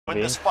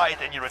Win this fight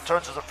and you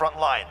return to the front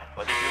line.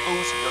 But if you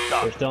lose, you're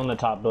done. They're still in the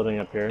top building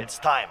up here. It's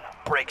time.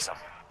 Break some.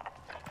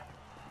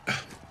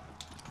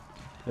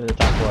 In the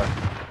top floor.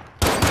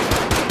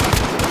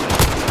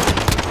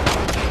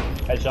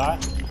 Headshot.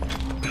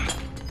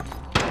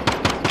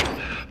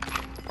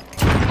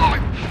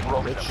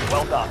 Broken.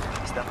 Well done.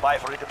 Stand by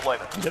for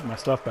redeployment. I'm getting my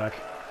stuff back.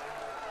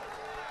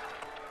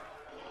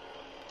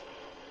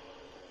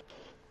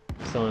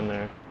 Still in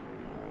there.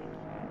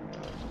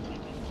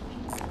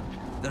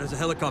 There is a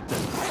helicopter.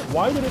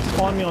 Why did it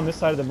spawn me on this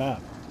side of the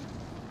map?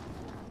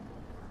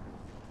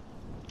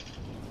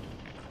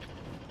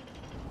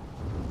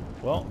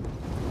 Well,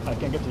 I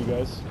can't get to you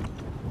guys.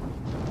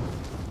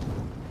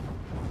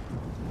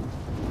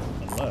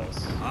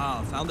 Unless...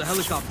 Ah, found a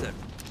helicopter.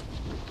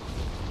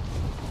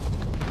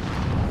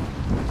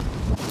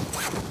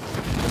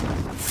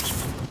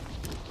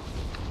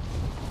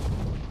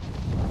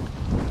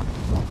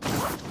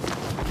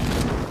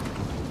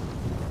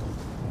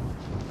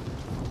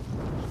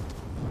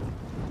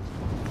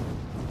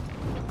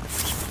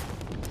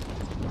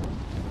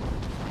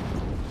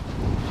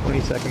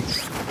 Seconds.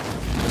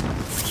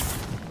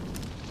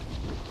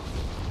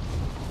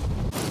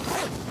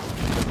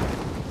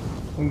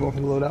 I'm going for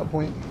the loadout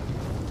point.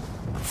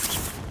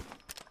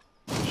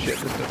 Shit,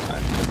 there's no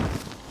time.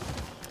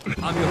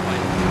 I'm your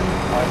fight.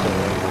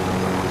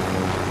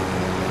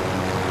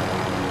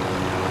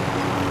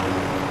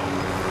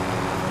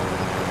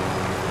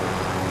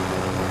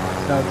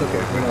 No, it's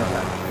okay. We know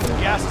that.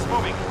 Gas is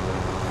moving.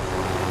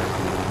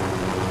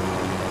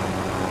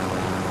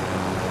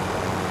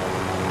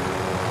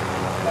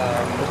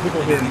 There's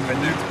people here. There's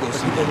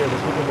people here.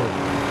 There's people here.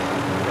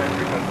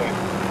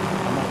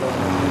 I'm not going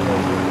there.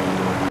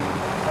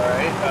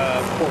 Alright,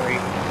 Corey.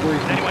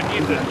 Anyone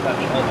need this?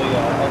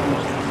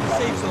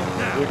 Safe zone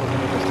now. Vehicles can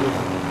make us through.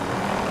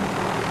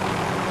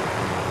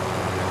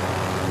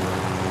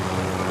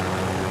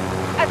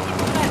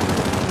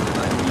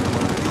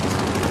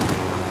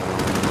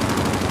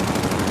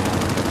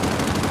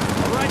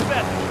 Alright,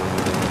 Beth.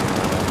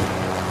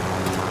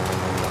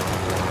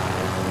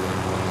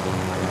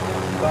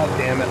 God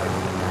damn it.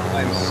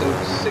 I'm so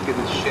sick of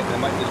this shit. I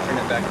might just turn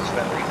it back to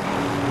friendly.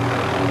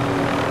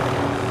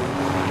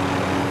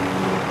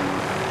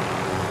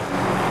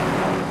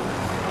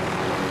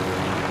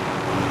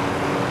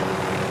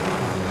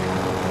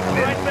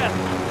 Alright, Beth.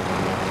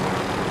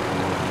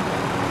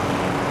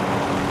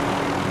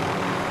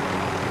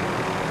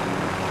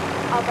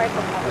 I'll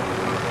rifle cover.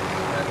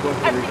 Go for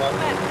the recon.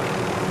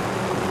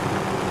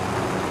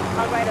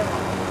 I'll ride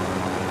along.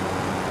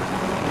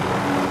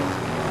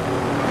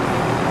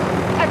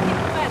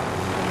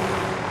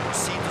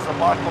 Proceed to the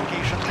marked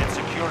location and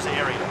secure the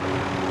area.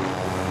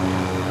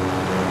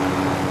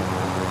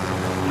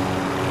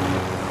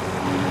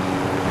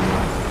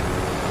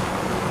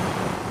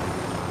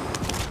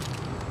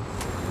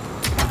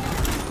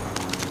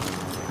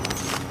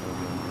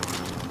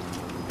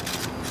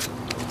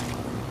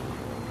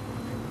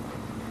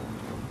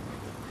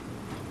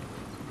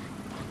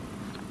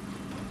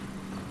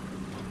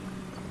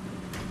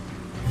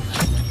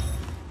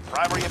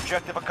 Primary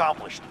objective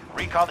accomplished.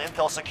 Recon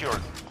intel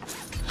secured.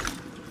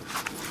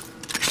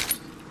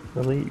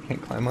 Really? You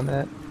can't climb on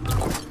that?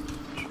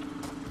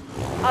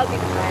 I'll be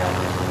the pilot.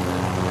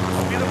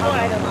 Be the I'll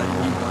ride pilot.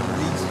 along.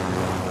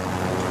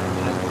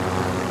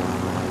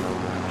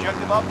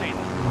 Objective updated.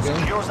 Okay.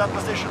 Secures that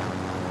position.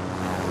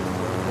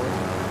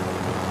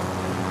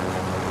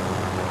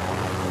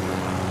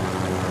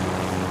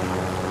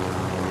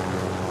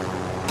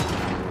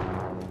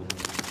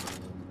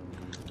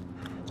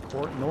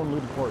 Port? No one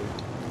looted port.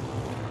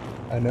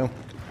 I know.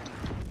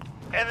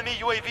 Enemy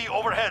UAV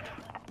overhead.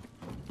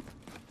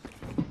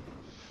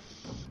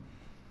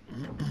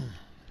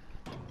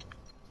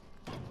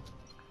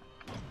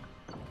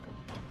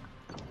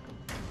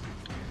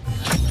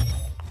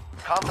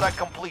 Contract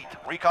complete.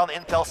 Recon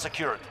intel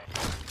secured.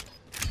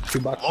 2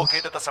 boxes.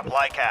 Located the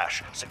supply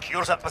cache.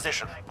 Secure that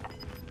position.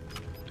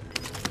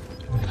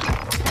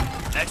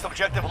 Next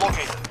objective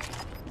located.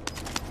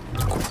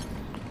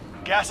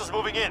 Gas is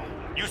moving in.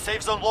 New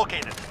safe zone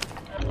located.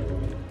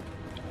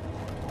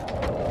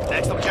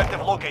 Next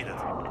objective located.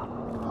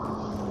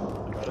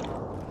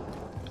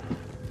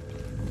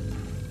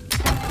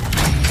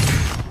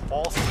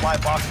 All supply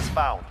boxes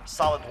found.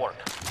 Solid work.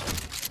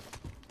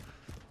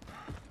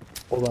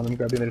 Hold on, I'm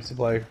grabbing another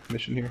supply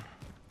mission here.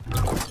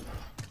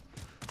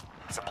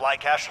 Supply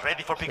cache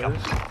ready for pickup.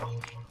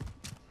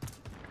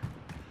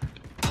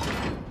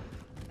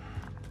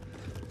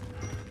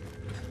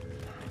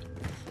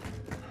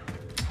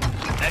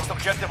 Next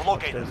objective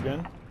located. There's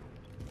again.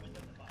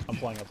 I'm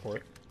flying up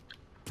port.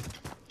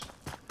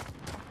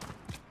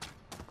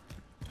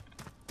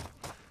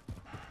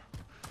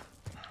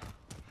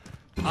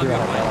 I'm your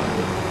fight.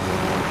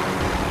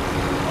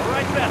 All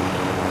right, Beth.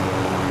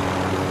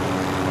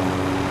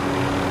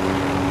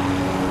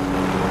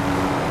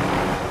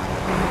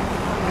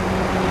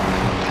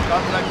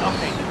 Contract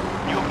updated.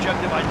 New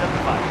objective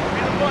identified. Be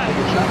the flag.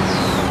 Good shots.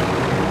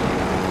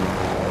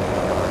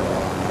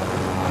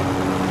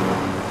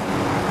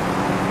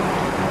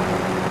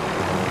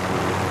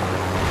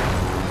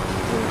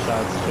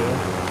 too.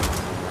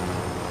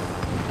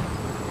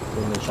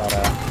 Getting been shot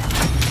at.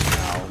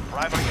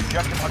 Primary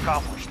objective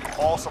accomplished.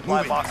 All supply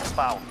Moving. boxes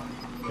found.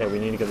 Okay, we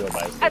need to go to the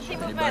buy I see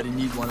station. Anybody movement.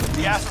 need one of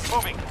these? Gas is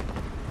moving.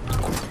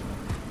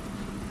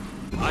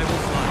 I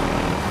will fly.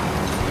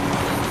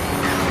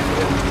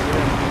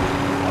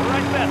 All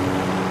right, Ben.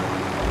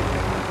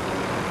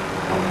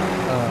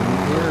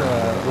 We're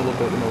a little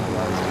bit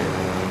immobilized here.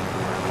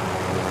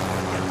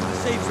 Get to the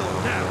safe zone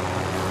now.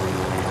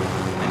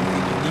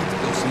 Anything you need to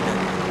go see that.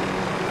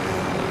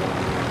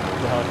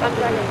 The I'm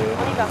helicopter ready. here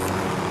too. On y va.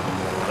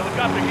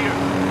 Helicopter here.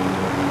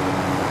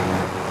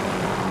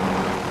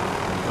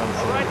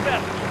 All right,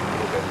 Ben.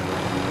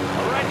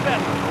 All right,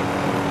 Ben.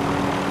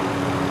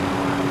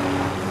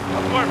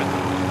 Affirmative.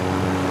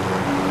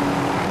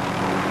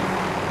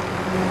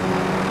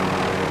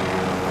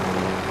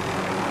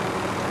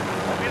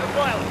 I'll be the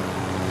pilot.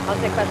 I'll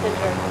take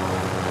passenger.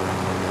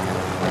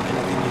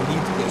 Anything you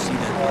need to go see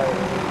that.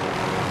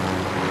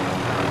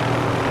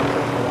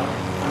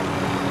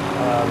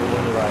 We're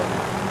on the right.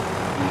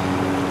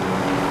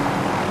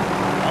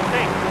 I'll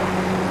take.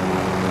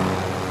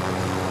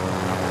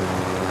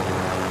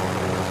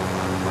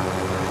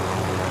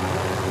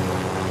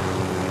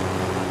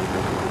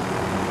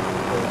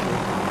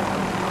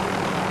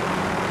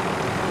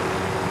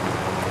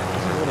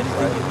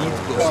 Anything you need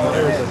to go see Oh,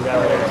 there's that. this guy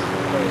right here.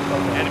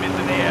 Enemies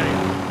in the area.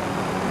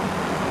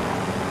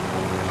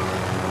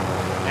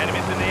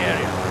 Enemies in the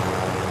area.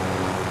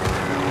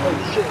 Oh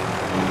shit!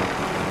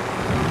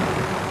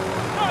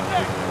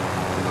 Contact!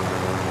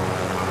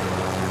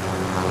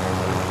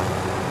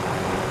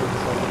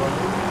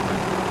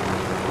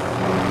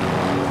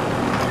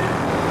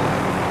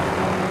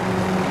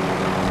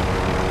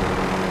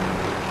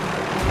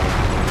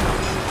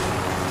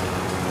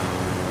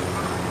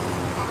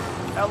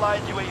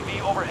 Allied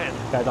UAV overhead.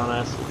 Guys on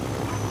us.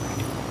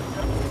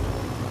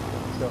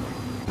 Let's go.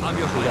 I'm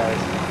your You pilot.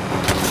 guys.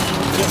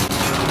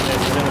 Hey,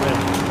 we're gonna win.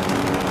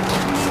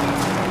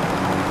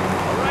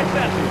 All right,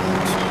 Ben.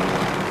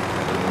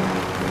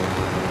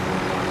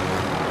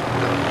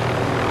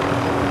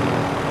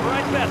 All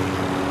right, Ben.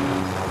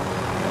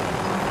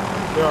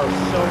 There are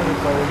so many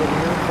players over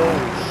here.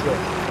 Holy shit.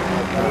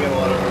 We got a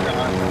lot of work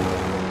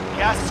on.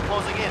 Gas is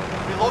closing in.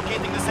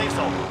 Relocating the safe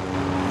zone.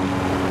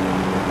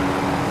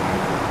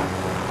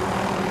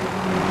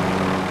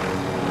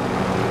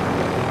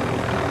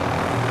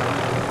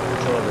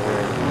 Chill over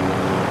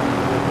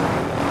here.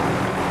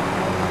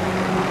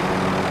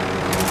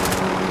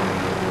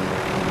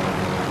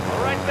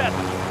 All right, Ben.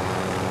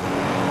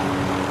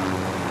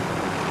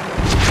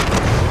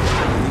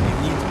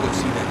 Anything you need to go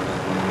see that.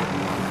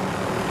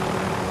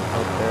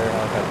 Out there,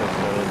 helicopter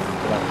exploded.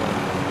 Get off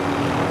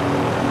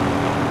one.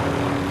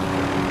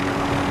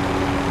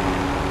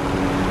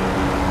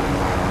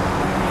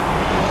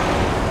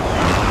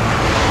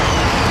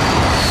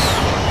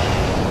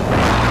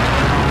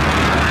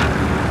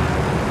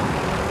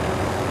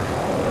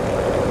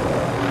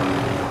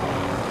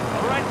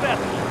 All right, Ben.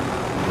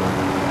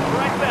 All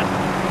right, Ben.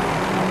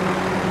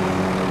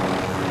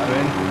 I'm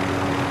in.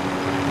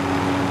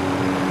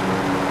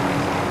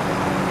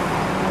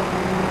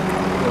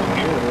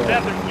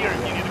 Standard here.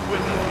 You need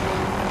equipment.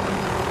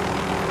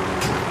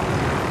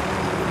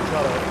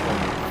 Shot at.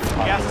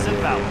 Gas is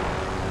inbound.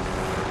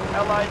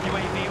 Allied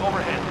UAV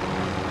overhead.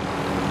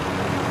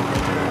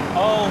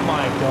 Oh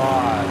my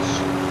gosh.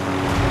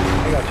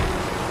 I got you.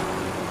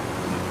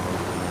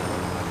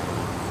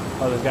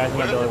 Oh, there's guys in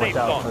We're the in the building. safe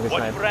Watch out. zone. Look at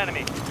Watch snipe. for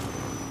enemy.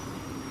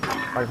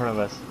 Right in front of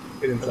us.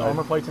 Get There's inside.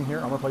 armor plates in here.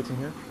 Armor plates in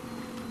here.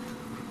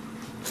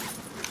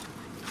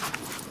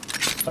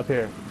 Up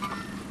here.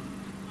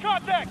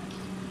 Contact.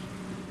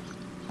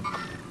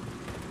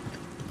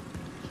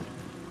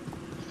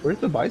 Where's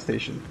the buy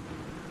station?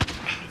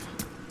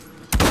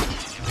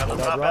 Got the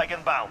drop bag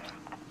inbound.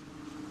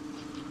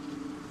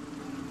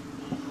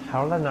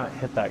 How did I not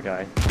hit that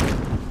guy?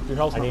 Your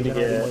health's I not need to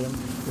regenerated, get- William.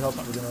 Your health's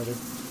not regenerated.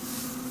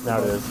 Now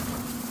it is.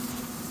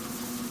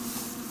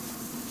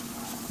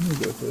 Let me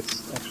go with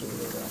this. Actually,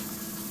 there we go.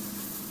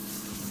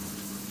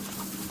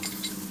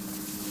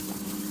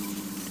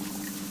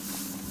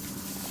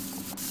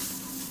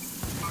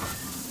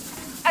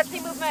 I see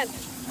movement.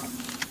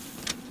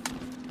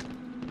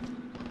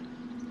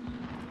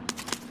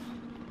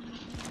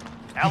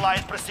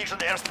 Allied precision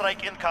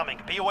airstrike incoming.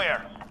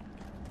 Beware.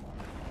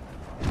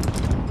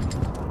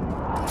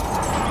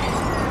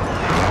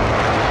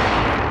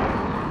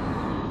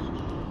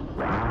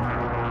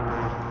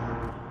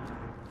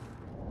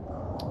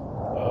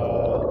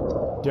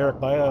 Derek,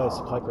 buy a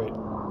supply crate.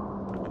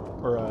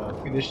 Or a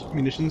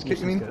Munitions kit,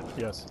 you mean? kit.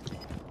 Yes.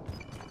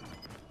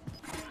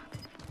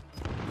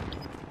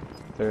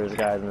 There's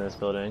guys in this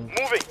building.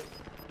 Moving.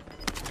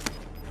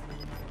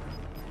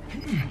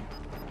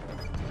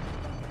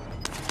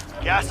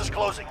 Gas is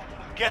closing.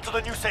 Get to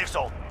the new safe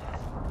zone.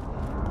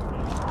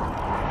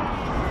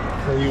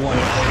 Where you want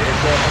it?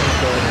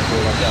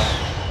 Watch out.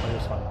 Oh,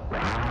 it's fine.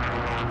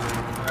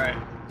 Alright.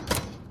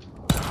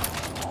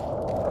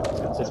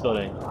 This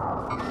building.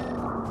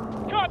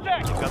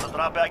 Contact. Got the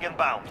drop bag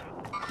inbound.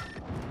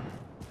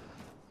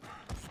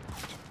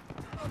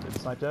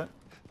 Sniped it.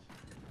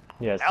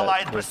 Yes.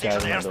 Allied this guy's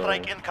precision in the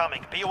airstrike building.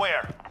 incoming. Be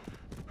aware.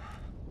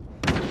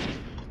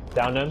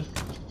 Downed him.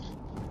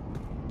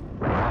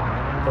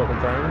 Kill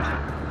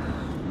confirmed.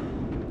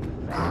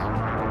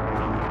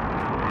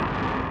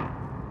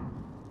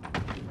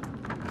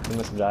 He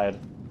must have died.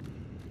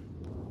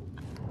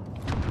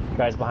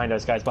 Guys behind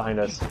us, guys behind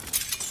us.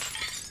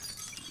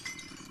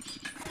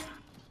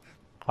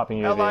 Popping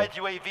UAV. Allied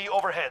UAV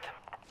overhead.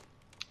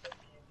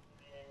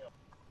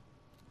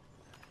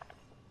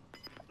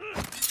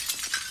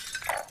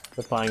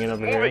 They're flying in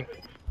over here.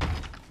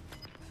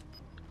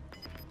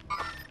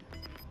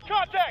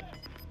 Contact!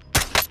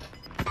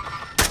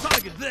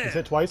 Target He's there.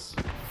 hit twice.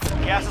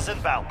 Gas is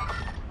inbound.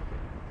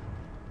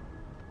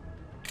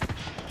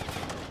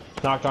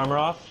 Knocked armor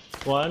off.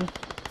 One.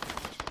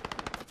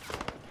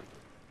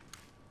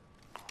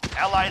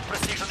 Allied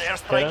precision Hit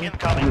airstrike him.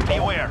 incoming. Be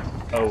aware.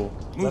 Oh,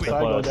 Left that's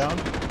side, go close. down. I'm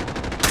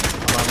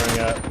armoring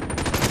up.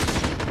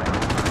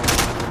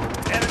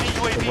 Enemy There's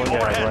UAV one guy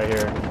overhead. right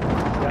here.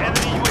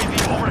 Enemy UAV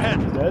overhead.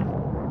 Dead.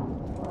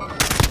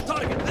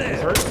 Target He's there.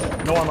 hurt.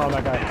 No armor on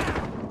that guy.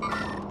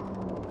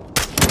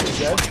 He's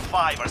dead.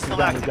 25 are still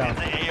down, active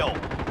he's in the AO.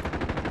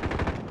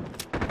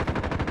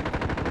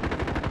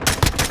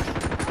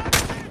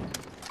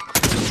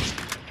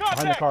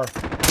 Behind the car.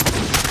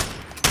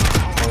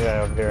 Oh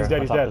yeah, over here. He's dead,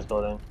 on he's top dead. of this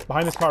building.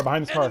 Behind this car,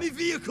 behind this car. Enemy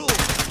vehicle.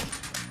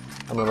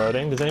 I'm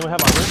reloading. Does anyone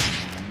have armor?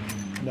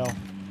 No.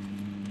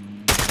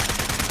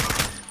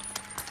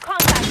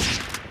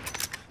 Contact.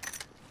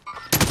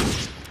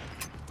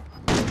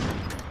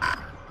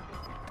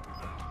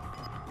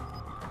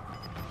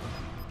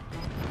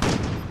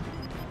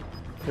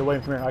 You're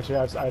waiting for me. Actually,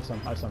 I have some.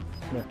 Come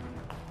here.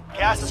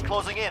 Gas is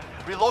closing in.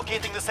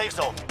 Relocating the safe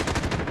zone.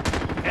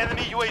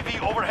 Enemy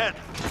UAV overhead.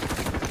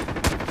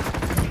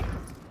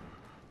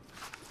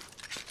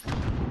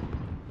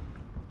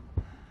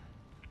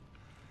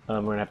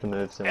 We're gonna have to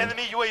move soon.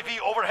 Enemy UAV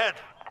overhead.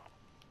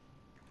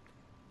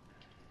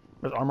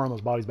 There's armor on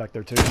those bodies back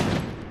there too.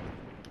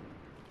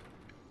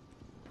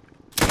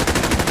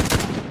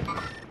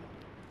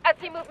 I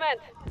see movement.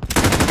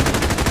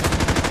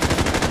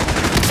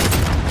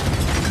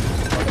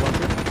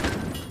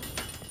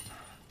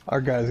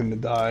 Our guy's gonna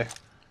die.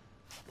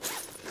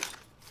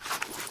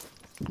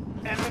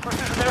 Enemy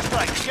precision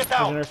airstrike. Get There's an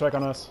down. airstrike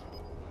on us.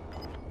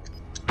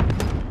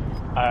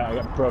 I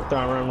got broke the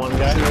armor on one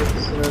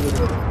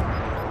guy.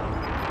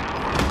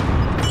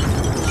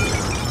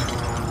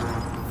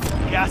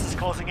 Gas is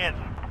closing in.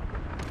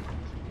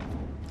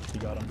 You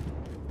got him.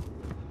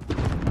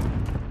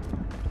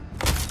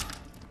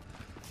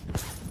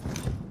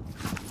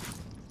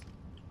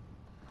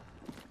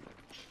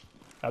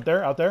 Out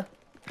there, out there.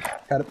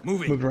 Got it.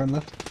 Moving. Moved around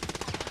left.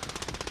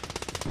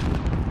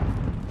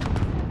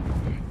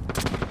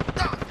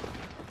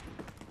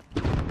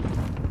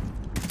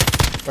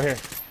 Right here.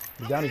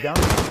 He's down, he's down.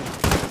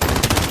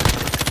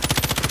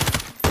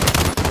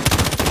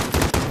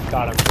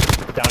 Got him.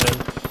 Down him.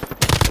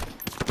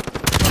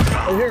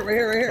 Right here, right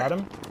here, right here. Got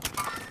him.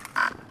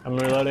 I'm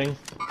reloading.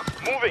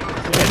 Moving.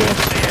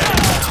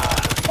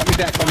 Call me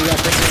back, right here.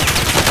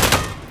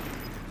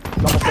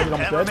 He's almost dead, he's almost 10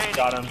 dead. remaining.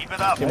 Got him. Keep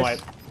it up. Team wipe.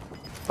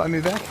 Find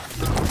me back.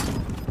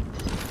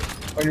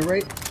 On your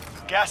right.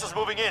 Gas is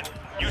moving in.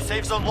 New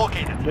safe zone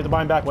located. You have to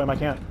buy him back, William. I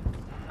can't.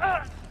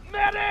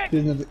 Medic! He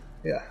doesn't have the,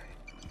 yeah.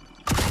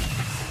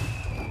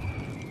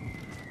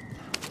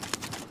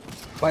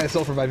 Buy a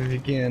sulfur revive if you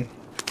can.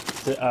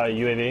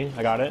 UAV.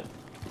 I got it.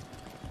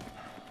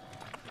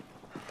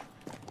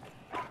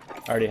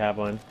 I already have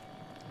one.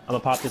 I'm gonna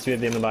pop this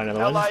UAV. I'm gonna buy another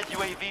one. Allied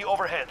UAV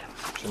overhead.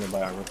 I'm gonna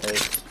buy armor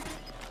first.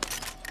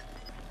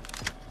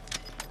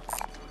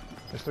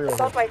 There's three over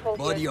Assault here. rifle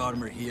Body here.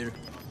 armor here.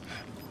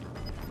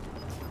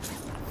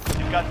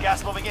 You've got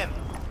gas moving in.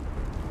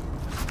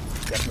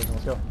 Yeah, moving,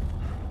 let's go.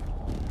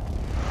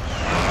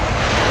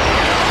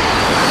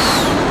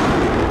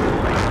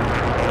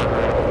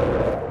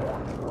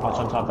 Watch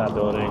on top of that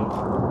building.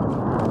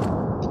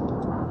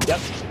 Yep.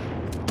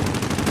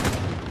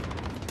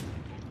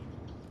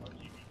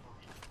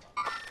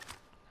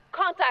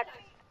 Contact.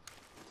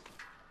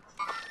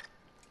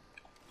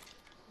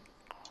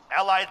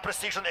 Allied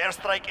precision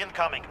airstrike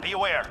incoming. Be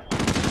aware.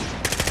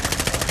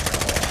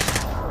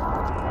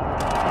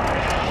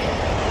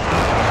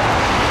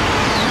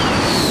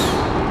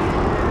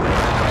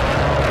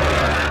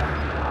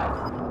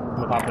 I'm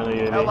gonna pop another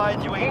UAV. Allied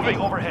UAV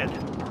overhead.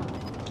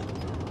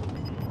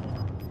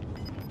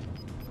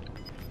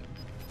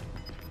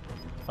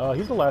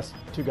 He's the last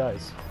two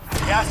guys.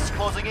 Gas is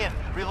closing in.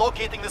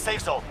 Relocating the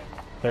safe zone.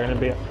 They're gonna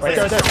be right This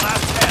there, is right your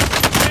last chance.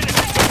 Finish it.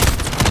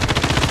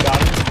 there. Got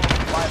him.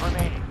 5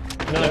 remaining.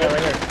 Another guy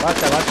right here. Last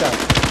guy, last guy.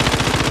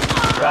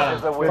 Got him.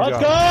 Good Let's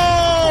job. go!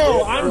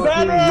 I'm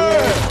better!